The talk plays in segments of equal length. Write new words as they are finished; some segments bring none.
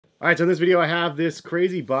All right, so in this video, I have this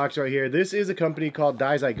crazy box right here. This is a company called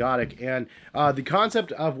DIZYGOTIC, and the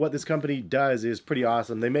concept of what this company does is pretty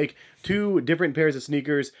awesome. They make two different pairs of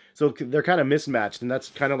sneakers, so they're kind of mismatched, and that's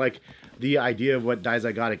kind of like the idea of what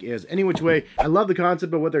DIZYGOTIC is. Any which way, I love the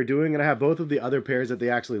concept of what they're doing, and I have both of the other pairs that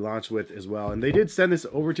they actually launched with as well. And they did send this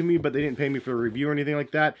over to me, but they didn't pay me for a review or anything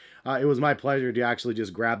like that. It was my pleasure to actually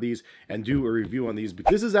just grab these and do a review on these.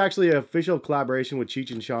 This is actually an official collaboration with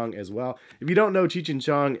Cheech and Chong as well. If you don't know Cheech and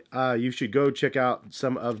Chong, you should go check out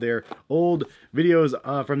some of their old videos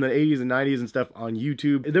from the 80s and 90s and stuff on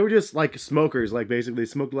YouTube. They were just like smokers, like basically they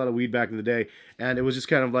smoked a lot of weed back in the day, and it was just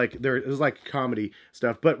kind of like it was like comedy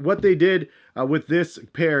stuff. But what they did with this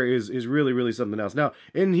pair is really something else. Now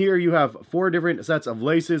in here you have 4 different sets of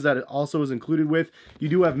laces that it also is included with. You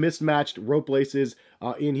do have mismatched rope laces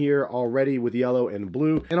in here already with yellow and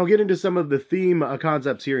blue, and I'll get into some of the theme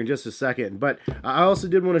concepts here in just a second. But I also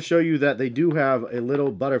did want to show you that they do have a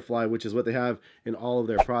little butterfly, which is what they have in all of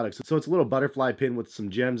their products. So it's a little butterfly pin with some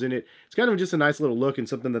gems in it. It's kind of just a nice little look and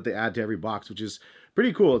something that they add to every box, which is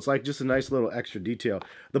pretty cool. It's like just a nice little extra detail.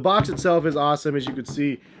 The box itself is awesome. As you can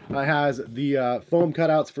see, it has the foam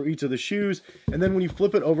cutouts for each of the shoes, and then when you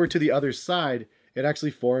flip it over to the other side, it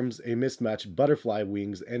actually forms a mismatched butterfly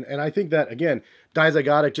wings. And I think that, again,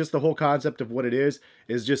 DIZYGOTIC, just the whole concept of what it is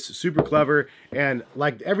just super clever. And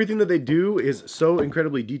like everything that they do is so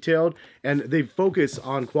incredibly detailed, and they focus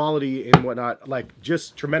on quality and whatnot, like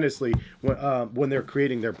just tremendously when they're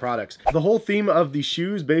creating their products. The whole theme of the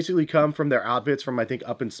shoes basically come from their outfits from, I think,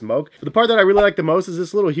 Up in Smoke. But the part that I really like the most is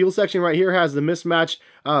this little heel section right here has the mismatched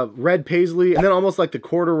red paisley, and then almost like the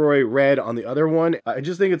corduroy red on the other one. I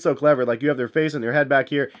just think it's so clever. Like you have their face and their head back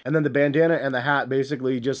here, and then the bandana and the hat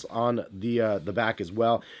basically just on the back as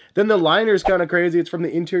well. Then the liner is kind of crazy. It's from the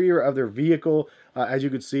interior of their vehicle. As you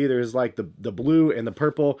can see, there's like the blue and the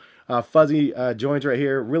purple fuzzy joints right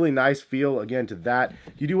here. Really nice feel again to that.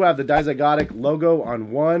 You do have the DIZYGOTIC logo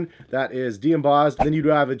on one that is de-embossed. Then you do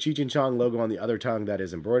have a Cheech and Chong logo on the other tongue that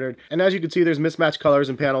is embroidered. And as you can see, there's mismatched colors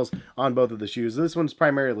and panels on both of the shoes. This one's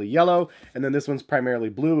primarily yellow, and then this one's primarily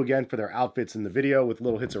blue, again for their outfits in the video, with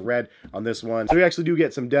little hits of red on this one. So we actually do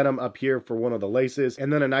get some denim up here for one of the laces,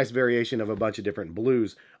 and then a nice variation of a bunch of different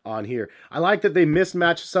blues on here. I like that they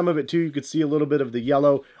mismatched some of it too. You could see a little bit of the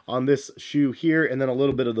yellow on this shoe here, and then a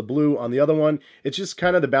little bit of the blue on the other one. It's just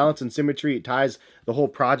kind of the balance and symmetry. It ties the whole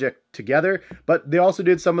project together. But they also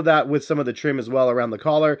did some of that with some of the trim as well around the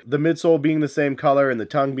collar, the midsole being the same color and the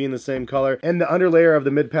tongue being the same color, and the underlayer of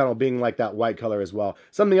the mid panel being like that white color as well.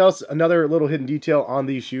 Something else, another little hidden detail on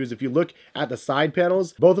these shoes, if you look at the side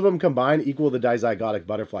panels, both of them combined equal the DIZYGOTIC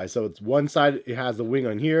butterfly. So it's one side, it has the wing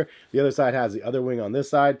on here, the other side has the other wing on this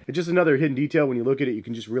side. It's just another hidden detail. When you look at it, you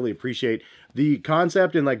can just really appreciate the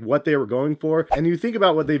concept and like what they were going for. And you think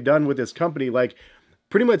about what they've done with this company, like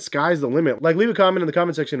pretty much sky's the limit. Like leave a comment in the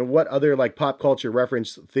comment section of what other like pop culture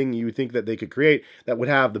reference thing you think that they could create that would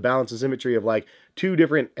have the balance and symmetry of like 2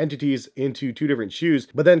 different entities into 2 different shoes,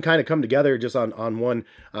 but then kind of come together just on one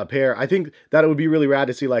pair. I think that it would be really rad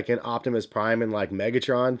to see like an Optimus Prime and like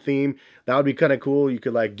Megatron theme. That would be kind of cool. You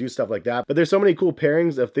could like do stuff like that. But there's so many cool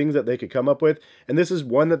pairings of things that they could come up with, and this is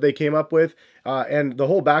one that they came up with. And the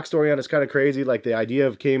whole backstory on it's kind of crazy. Like the idea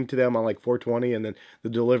of came to them on like 420, and then the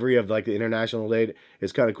delivery of like the international date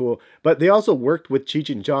is kind of cool. But they also worked with Cheech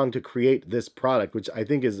and Chong to create this product, which I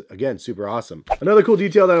think is, again, super awesome. Another cool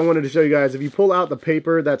detail that I wanted to show you guys, if you pull out the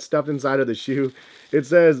paper that's stuffed inside of the shoe, it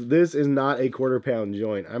says this is not a quarter-pound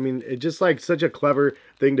joint. I mean, it's just like such a clever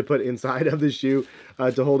thing to put inside of the shoe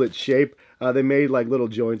to hold its shape. They made like little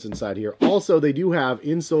joints inside here. Also, they do have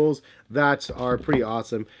insoles that are pretty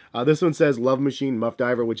awesome. This one says Love Machine Muff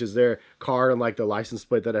Diver, which is their car and like the license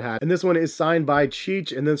plate that it had. And this one is signed by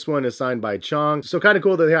Cheech, and this one is signed by Chong. So kind of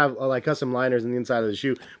cool that they have like custom liners in the inside of the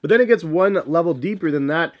shoe. But then it gets one level deeper than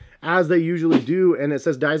that, as they usually do, and it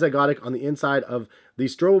says DIZYGOTIC on the inside of the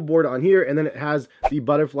strobe board on here, and then it has the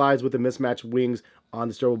butterflies with the mismatched wings on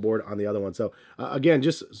the strobe board on the other one. So again,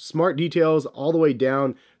 just smart details all the way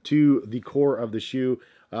down to the core of the shoe.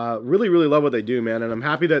 Really love what they do, man, and I'm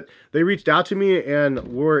happy that they reached out to me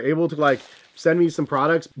and were able to like send me some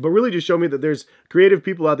products, but really just show me that there's creative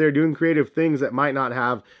people out there doing creative things that might not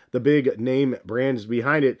have the big name brands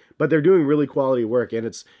behind it, but they're doing really quality work, and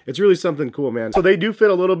it's really something cool, man. So they do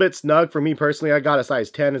fit a little bit snug for me personally. I got a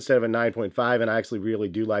size 10 instead of a 9.5, and I actually really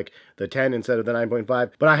do like the 10 instead of the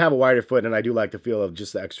 9.5, but I have a wider foot, and I do like the feel of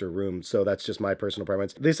just the extra room, so that's just my personal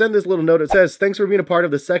preference. They send this little note. It says, "Thanks for being a part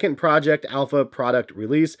of the second Project Alpha product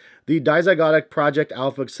release. The DIZYGOTIC Project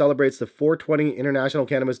Alpha celebrates the 420 International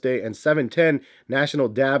Cannabis Day and 710 National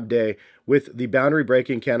Dab Day with the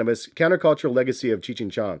boundary-breaking cannabis countercultural legacy of Cheech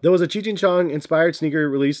and Chong. There was a Cheech and Chong inspired sneaker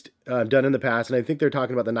released done in the past, and I think they're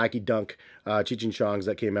talking about the Nike Dunk Cheech and Chongs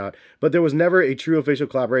that came out, but there was never a true official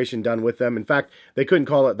collaboration done with them. In fact, they couldn't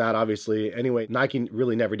call it that, obviously. Anyway, Nike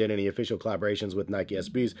really never did any official collaborations with Nike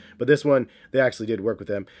SBs, but this one, they actually did work with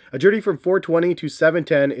them. A journey from 420 to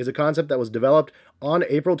 710 is a concept that was developed on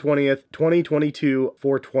April 20th, 2022,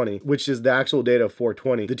 420, which is the actual date of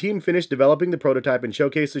 420. The team finished developing the prototype and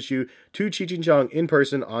showcased the shoe to Cheech and Chong in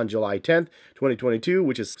person on July 10th, 2022,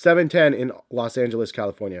 which is 710 in Los Angeles,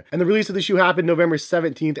 California. And the release of the shoe happened November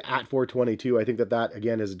 17th at 422. I think that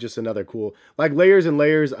again is just another cool, like, layers and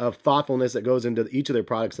layers of thoughtfulness that goes into each of their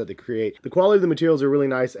products that they create. The quality of the materials are really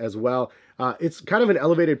nice as well. It's kind of an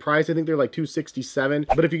elevated price. I think they're like $267.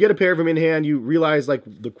 But if you get a pair of them in hand, you realize like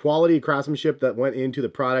the quality of craftsmanship that went into the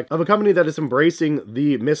product of a company that is embracing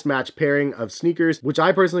the mismatched pairing of sneakers, which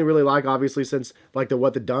I personally really like, obviously, since like the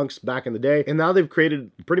Dunks back in the day. And now they've created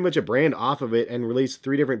pretty much a brand off of it and released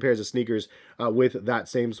 3 different pairs of sneakers with that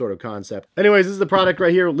same sort of concept. Anyways, this is the product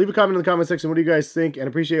right here. Leave a comment in the comment section. What do you guys think? And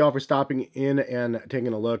appreciate y'all for stopping in and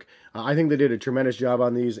taking a look. I think they did a tremendous job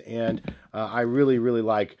on these, and I really, really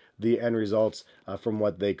like the end results from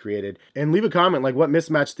what they created. And leave a comment, like, what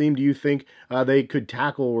mismatch theme do you think they could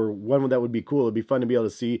tackle, or one that would be cool? It'd be fun to be able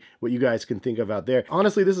to see what you guys can think of out there.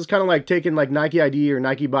 Honestly, this is kind of like taking like Nike ID or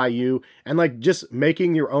Nike by You and like just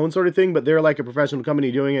making your own sort of thing, but they're like a professional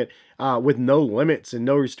company doing it with no limits and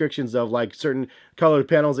no restrictions of like certain colored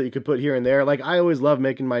panels that you could put here and there. Like, I always love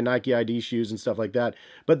making my Nike ID shoes and stuff like that,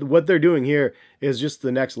 but what they're doing here is just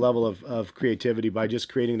the next level of creativity by just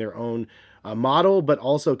creating their own model, but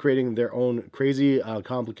also creating their own crazy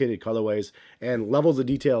complicated colorways, and levels of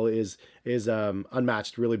detail is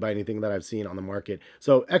unmatched really by anything that I've seen on the market.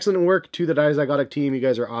 So excellent work to the DIZYGOTIC team. You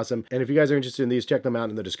guys are awesome, and if you guys are interested in these, check them out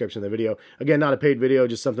in the description of the video. Again, not a paid video,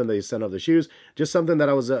 just something they sent over the shoes, just something that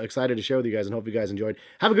I was excited to share with you guys, and hope you guys enjoyed.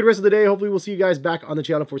 Have a good rest of the day. Hopefully we'll see you guys back on the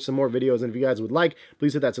channel for some more videos, and if you guys would like,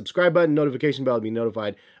 please hit that subscribe button, notification bell to be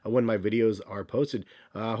notified when my videos are posted.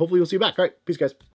 Hopefully we'll see you back. All right, peace guys.